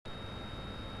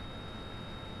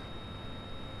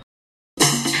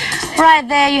Right,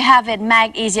 there you have it,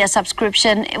 Mag Easier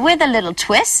subscription with a little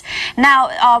twist.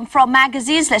 Now, from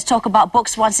magazines, let's talk about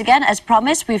books once again. As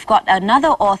promised, we've got another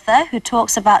author who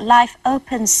talks about life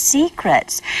open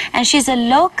secrets. And she's a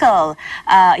local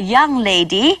young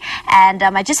lady. And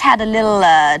I just had a little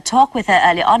talk with her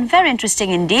earlier on. Very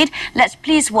interesting indeed. Let's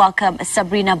please welcome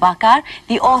Zabrina Bakar,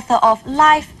 the author of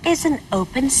Life is an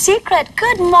Open Secret.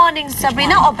 Good morning,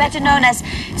 Zabrina, or better known as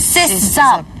Sis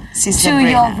Zab. To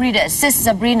your readers, Sis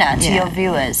Zabrina, to your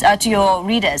viewers, to your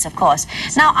readers, of course.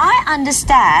 Now, I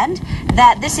understand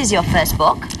that this is your first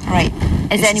book. Right.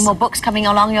 Is there any more books coming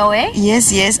along your way?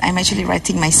 Yes. I'm actually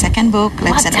writing my second book,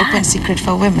 Life's an Open Secret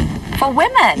for Women. For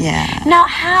women? Yeah. Now,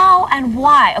 how and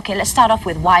why? Okay, let's start off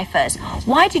with why first.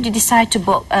 Why did you decide to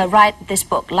write this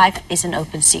book, Life is an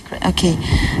Open Secret? Okay.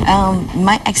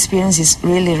 My experience is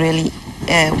really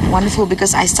wonderful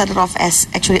because I started off as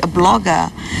actually a blogger.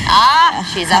 Ah,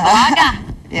 she's a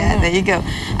blogger. Yeah, there you go.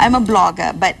 I'm a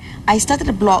blogger, but I started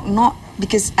a blog not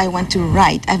because I want to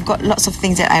write. I've got lots of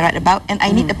things that I write about, and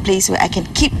I need a place where I can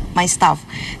keep my stuff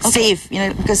safe, you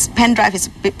know, because pen drive is a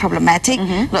bit problematic,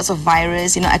 lots of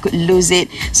virus, you know, I could lose it.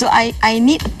 So I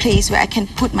need a place where I can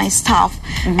put my stuff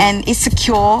and it's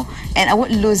secure and I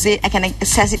won't lose it. I can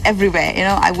access it everywhere, you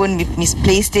know, I won't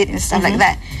misplace it and stuff like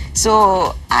that.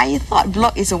 So I thought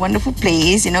blog is a wonderful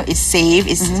place, you know, it's safe,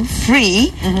 it's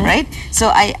free, right?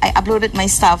 So I uploaded my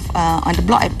stuff on the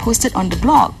blog, I posted on the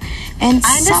blog. And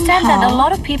I understand that a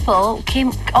lot of people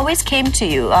always came to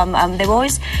you.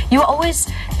 You were always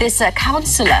this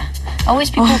counselor. Always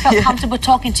people felt comfortable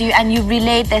talking to you, and you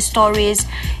relayed their stories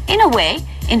in a way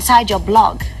inside your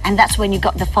blog, and that's when you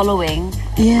got the following,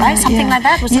 right? Something like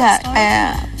that. Was that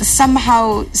the story?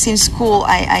 Somehow since school,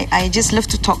 I just love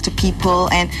to talk to people,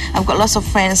 and I've got lots of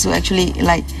friends who actually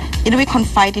in a way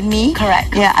confide in me.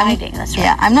 Correct. Yeah, confiding. That's right.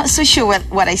 Yeah, I'm not so sure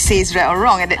what I say is right or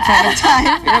wrong at that point of time,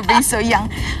 you know, being so young.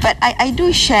 But I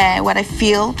do share what I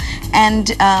feel, and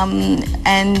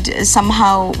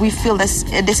somehow we feel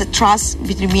there's a trust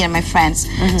between me and my friends.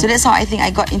 So that's how I think I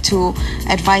got into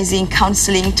advising,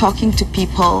 counseling, talking to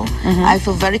people. I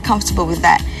feel very comfortable with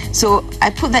that. So I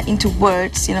put that into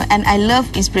words, you know, and I love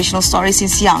inspirational stories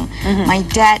since young. My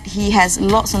dad, he has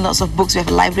lots and lots of books. We have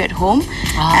a library at home,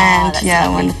 and yeah,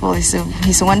 lovely. Wonderful.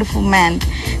 He's a wonderful man.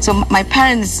 So my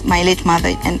parents, my late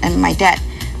mother and my dad,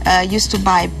 used to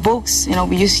buy books. You know,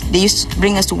 they used to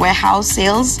bring us to warehouse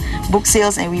sales, book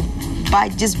sales, and we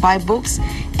just buy books.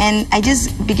 And I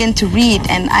just began to read,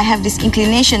 and I have this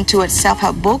inclination towards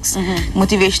self-help books,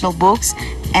 motivational books,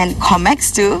 and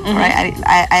comics too, right?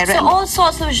 I read so all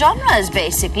sorts of genres,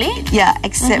 basically. Yeah,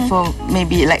 except for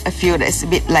maybe like a few that's a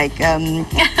bit like, you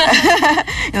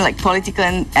know, like political,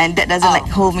 and that doesn't like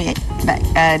hold me back.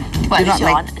 Well, not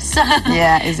like,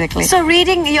 yeah, exactly. So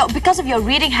reading, because of your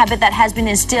reading habit that has been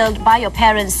instilled by your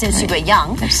parents since you were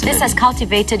young, this has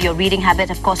cultivated your reading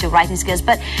habit, of course, your writing skills.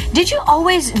 But did you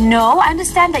always know? I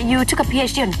understand that you took a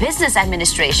PhD in business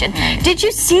administration. Did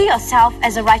you see yourself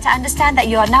as a writer? I understand that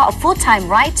you are now a full-time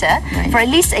writer for at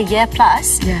least a year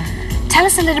plus. Tell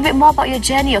us a little bit more about your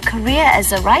journey, your career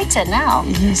as a writer now.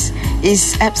 Yes,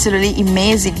 it's absolutely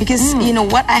amazing because you know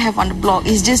what I have on the blog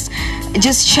is just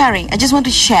sharing. I just want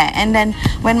to share, and then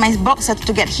when my blog started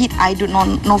to get hit, I do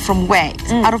not know from where.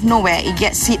 Out of nowhere, it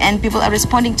gets hit, and people are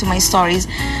responding to my stories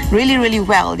really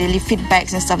well. They leave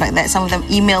feedbacks and stuff like that. Some of them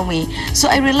email me. So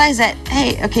I realized that,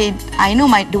 hey, okay, I know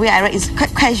the way I write is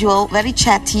quite casual, very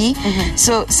chatty.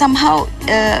 So somehow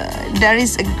there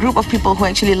is a group of people who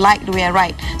actually like the way I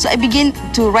write. So I begin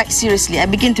to write seriously. I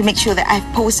begin to make sure that I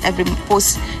post every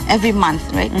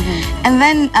month, right? And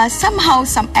then somehow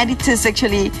some editors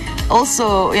actually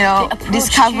also, you know,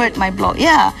 discovered my blog.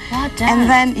 Yeah. Well done. And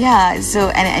then so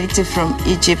an editor from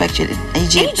Egypt actually.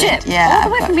 Egypt? Yeah. All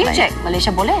the way from Egypt.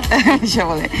 Malaysia boleh. Malaysia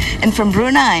boleh. And from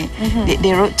Brunei.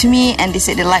 They wrote to me and they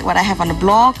said they like what I have on the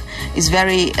blog. It's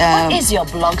very what is your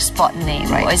blogspot name?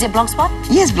 Right. Or is it Blogspot?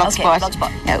 Yes, Blogspot. Okay,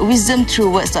 Blogspot. Yeah,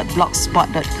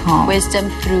 wisdomthroughwords.blogspot.com. Wisdom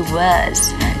Through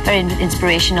Words. Very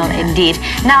inspirational indeed.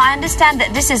 Now, I understand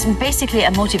that this is basically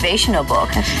a motivational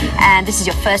book. Absolutely. And this is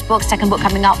your first book, second book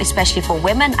coming out, especially for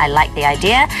women. I like the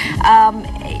idea.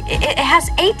 It has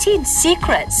 18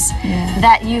 secrets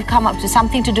that you've come up to.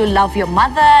 Something to do, love your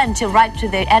mother, until right to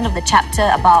the end of the chapter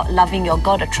about loving your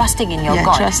God or trusting in your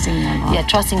God. Trusting your Lord. Yeah,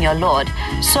 trusting your Lord.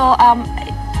 So,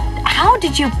 how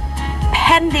did you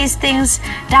pen these things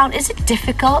down? Is it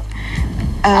difficult?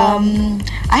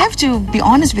 I have to be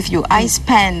honest with you. I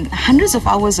spent hundreds of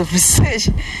hours of research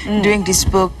doing this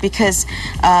book because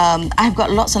I've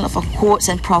got lots and lots of quotes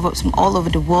and proverbs from all over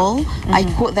the world. I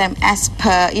quote them as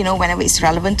per, you know, whenever it's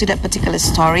relevant to that particular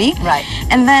story. Right.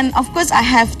 And then, of course, I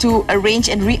have to arrange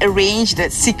and rearrange the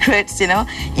secrets, you know.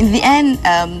 In the end,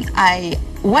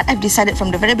 what I've decided from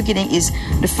the very beginning is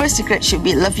the first secret should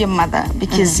be love your mother,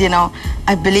 because you know,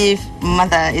 I believe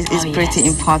mother is pretty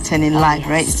important in life,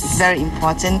 right? It's very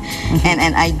important,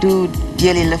 and I do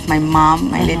dearly love my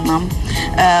mom, my late mom.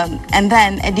 And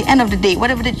then at the end of the day,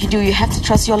 whatever that you do, you have to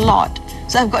trust your Lord.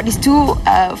 So I've got these two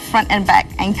front and back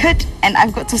anchored, and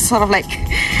I've got to sort of like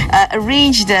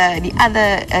arrange the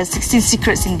other 16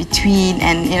 secrets in between,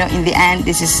 and you know, in the end,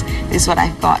 this is what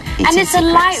I've got. And it's a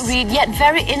light read, yet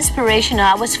very inspirational.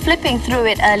 I was flipping through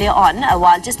it earlier on, a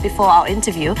while just before our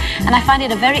interview, and I find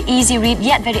it a very easy read,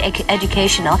 yet very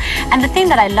educational. And the thing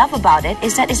that I love about it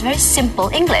is that it's very simple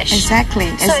English.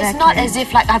 Exactly. So it's not as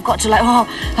if like I've got to like, oh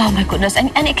my goodness,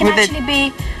 and it can actually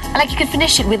be like you can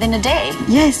finish it within a day.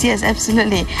 Yes, absolutely.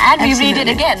 And we read it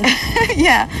again.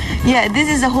 yeah. This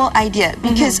is the whole idea,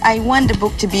 because I want the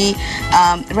book to be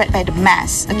read by the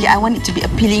mass. Okay, I want it to be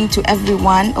appealing to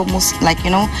everyone, almost like, you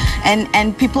know,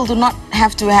 and people do not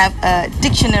have to have a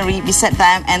dictionary beside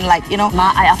them and like, you know,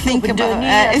 think about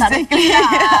exactly.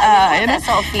 You know,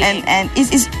 sort of and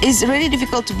it's really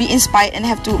difficult to be inspired and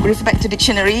have to refer back to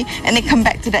dictionary and then come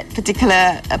back to that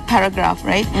particular paragraph,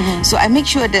 right? So I make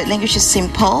sure the language is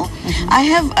simple. I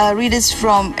have readers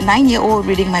from 9-year-old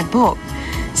reading my book.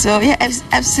 So yeah,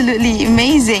 absolutely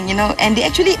amazing, you know, and they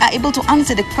actually are able to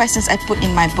answer the questions I put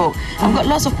in my book. I've got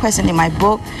lots of questions in my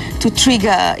book to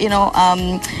trigger, you know,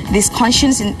 this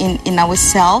conscience in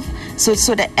ourselves.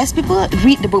 So that as people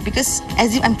read the book, because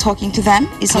as if I'm talking to them,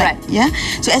 it's like,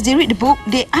 so as they read the book,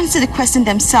 they answer the question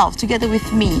themselves together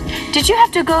with me. Did you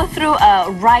have to go through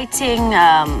a writing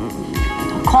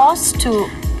course to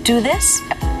do this?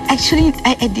 Actually,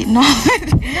 I did not.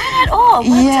 Not at all.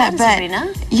 Well done,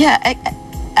 Zabrina.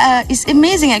 It's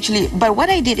amazing actually. But what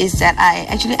I did is that I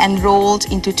actually enrolled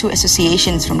into 2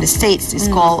 associations from the States. It's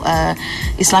called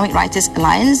Islamic Writers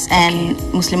Alliance and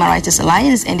Muslim Writers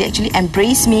Alliance, and they actually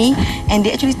embraced me and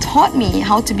they actually taught me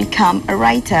how to become a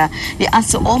writer. They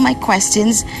answer all my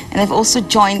questions, and I've also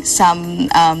joined some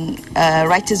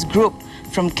writers group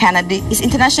from Canada. It's an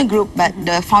international group, but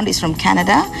the founder is from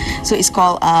Canada. So it's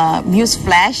called Muse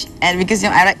Flash, and because, you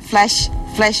know, I write flash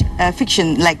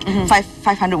fiction, like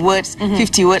 500 words,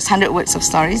 50 words, 100 words of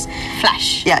stories.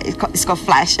 Flash. Yeah, it's called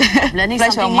Flash. Learning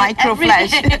Flash or micro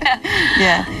flash.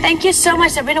 Yeah. Thank you so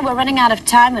much, Zabrina. We're running out of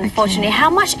time, unfortunately. How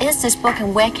much is this book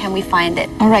and where can we find it?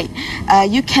 All right.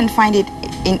 You can find it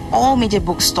in all major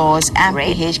bookstores,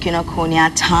 MPH,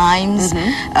 Kinokuniya, Times,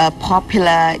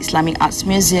 Popular, Islamic Arts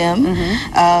Museum.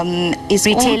 It's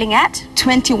retailing at?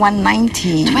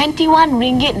 21.90. 21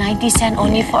 ringgit 90 cent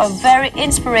only for a very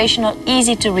inspirational,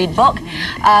 easy to read book.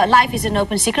 Life is an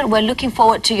Open Secret. We're looking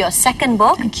forward to your second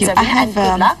book. Thank you. Zabrina, and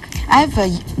good luck. I have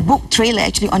a book trailer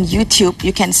actually on YouTube.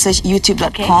 You can search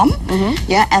youtube.com.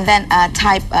 Yeah, and then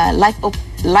type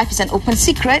Life is an Open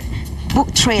Secret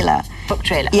book trailer. Book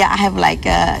trailer. Yeah, I have like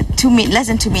a less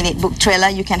than 2-minute book trailer.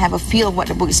 You can have a feel of what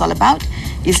the book is all about.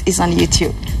 It's on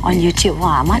YouTube. On YouTube.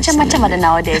 Wow, macam-macam ada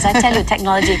nowadays. I tell you,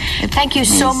 technology. Thank you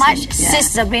so much,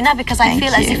 Sis Zabrina, because I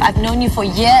feel as if I've known you for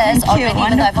years already,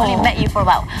 even though I've only met you for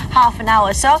about half an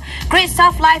hour. So, great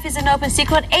stuff. Life is an Open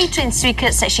Secret. 18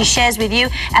 secrets that she shares with you.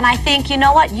 And I think, you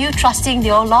know what? You trusting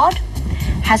the old Lord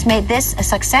has made this a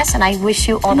success, and I wish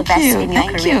you all the best in your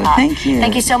career path. Thank you.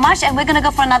 Thank you so much. And we're going to go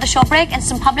for another short break and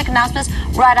some public announcements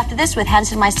right after this with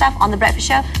Hans and myself on The Breakfast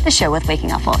Show, the show worth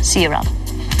waking up for. See you around.